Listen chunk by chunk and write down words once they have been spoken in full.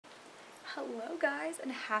Hello guys, and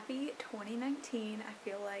happy 2019.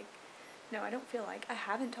 I don't feel like, I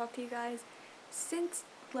haven't talked to you guys since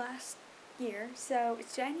last year, so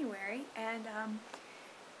it's January, and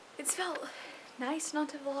it's felt nice not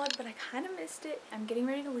to vlog, but I kind of missed it. I'm getting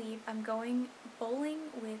ready to leave. I'm going bowling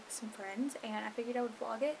with some friends, and I figured I would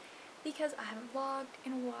vlog it because I haven't vlogged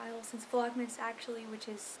in a while, since Vlogmas actually, which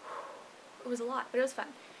is, it was a lot, but it was fun.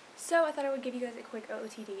 So I thought I would give you guys a quick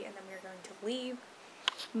OOTD, and then we're going to leave.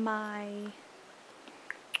 My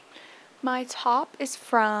top is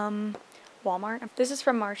from Walmart. This is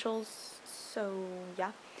from Marshall's, so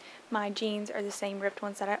yeah. My jeans are the same ripped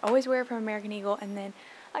ones that I always wear from American Eagle, and then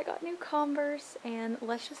I got new Converse, and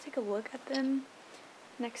let's just take a look at them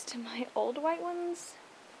next to my old white ones.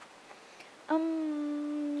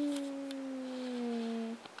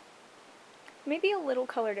 Maybe a little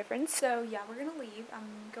color difference. So yeah, we're gonna leave.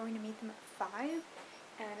 I'm going to meet them at 5,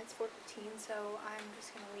 and it's 4:15, so I'm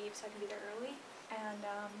just gonna leave so I can be there early. And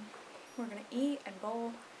we're gonna eat and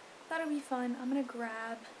bowl. That'll be fun. I'm gonna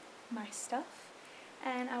grab my stuff,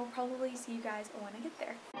 and I will probably see you guys when I get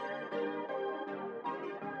there.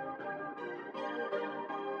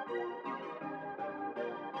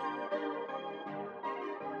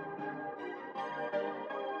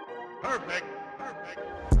 Perfect. Perfect.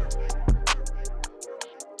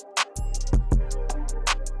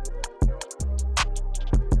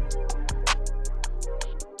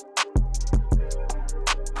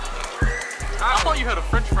 I thought you had a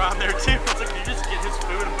French fry in there too. It's like you just get his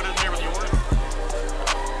food and put it in there with yours.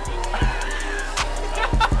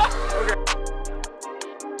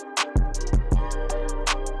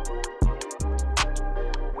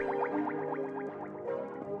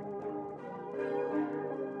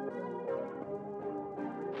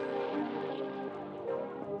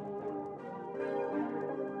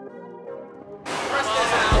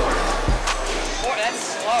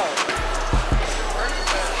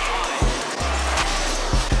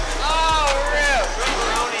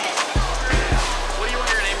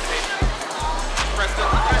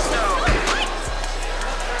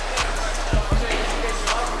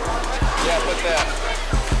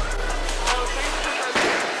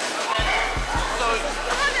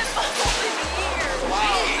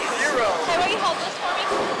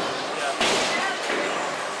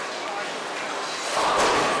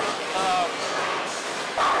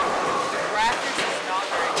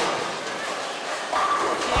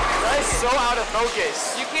 So out of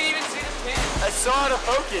focus. You can't even see the pin. That's so out of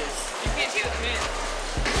focus. You can't see the pin.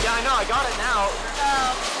 Yeah, I know. I got it now.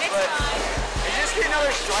 Oh, it's fine. Did you just get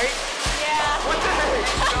another strike? Yeah. What the heck?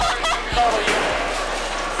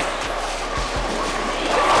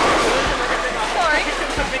 Sorry.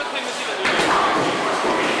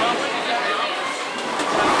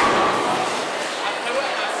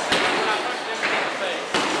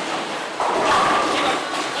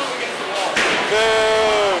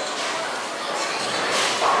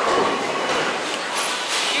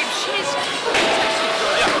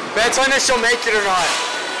 Bet's on if she'll make it or not.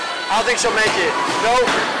 I don't think she'll make it. Nope.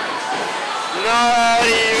 Not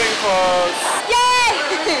even close. Yay!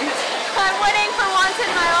 I'm winning for once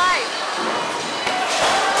in my life.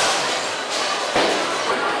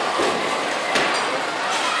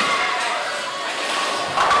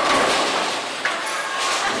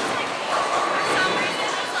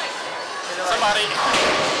 Somebody.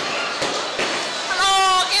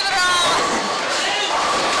 Oh, give it all.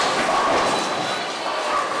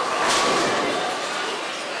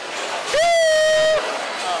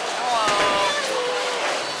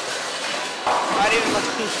 I didn't look.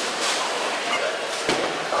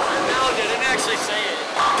 No, I didn't actually say it.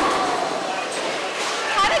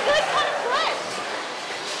 Had a good kind of flesh.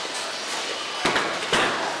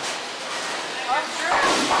 I'm sure.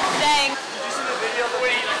 Dang. Did you see the video of the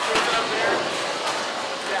way he throws it up there?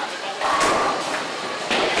 Yeah.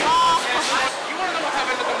 Oh. You want to know what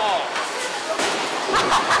happened at the mall?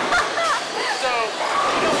 So,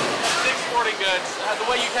 you know, Dick's Sporting Goods, the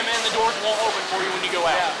way you come in, the doors won't open for you when you go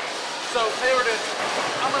out. Yeah. So Taylor did,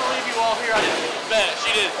 I'm going to leave you all here. I didn't bet.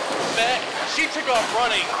 She did. Bet. She took off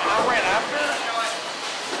running, and I ran after her.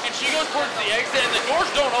 And she goes towards the exit, and the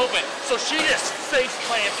doors don't open. So she just face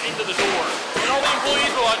plants into the door. And all the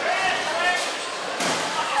employees were like,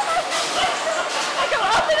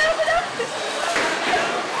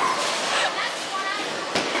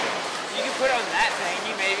 You can put on that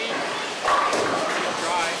thingy, maybe.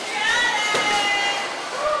 Try.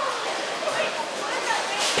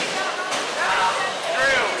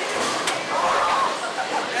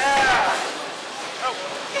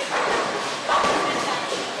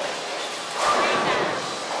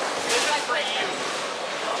 this is for you.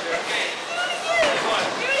 Okay. What?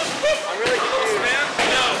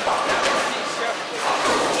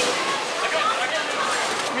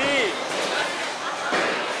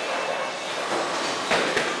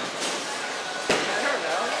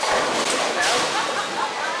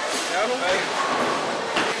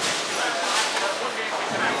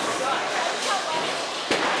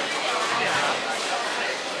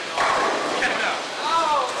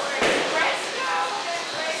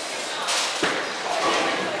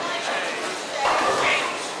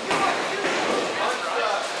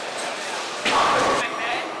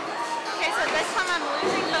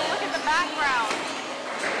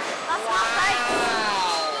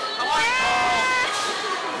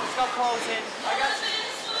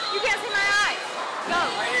 Go.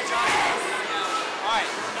 Right here, Josh. All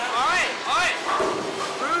right.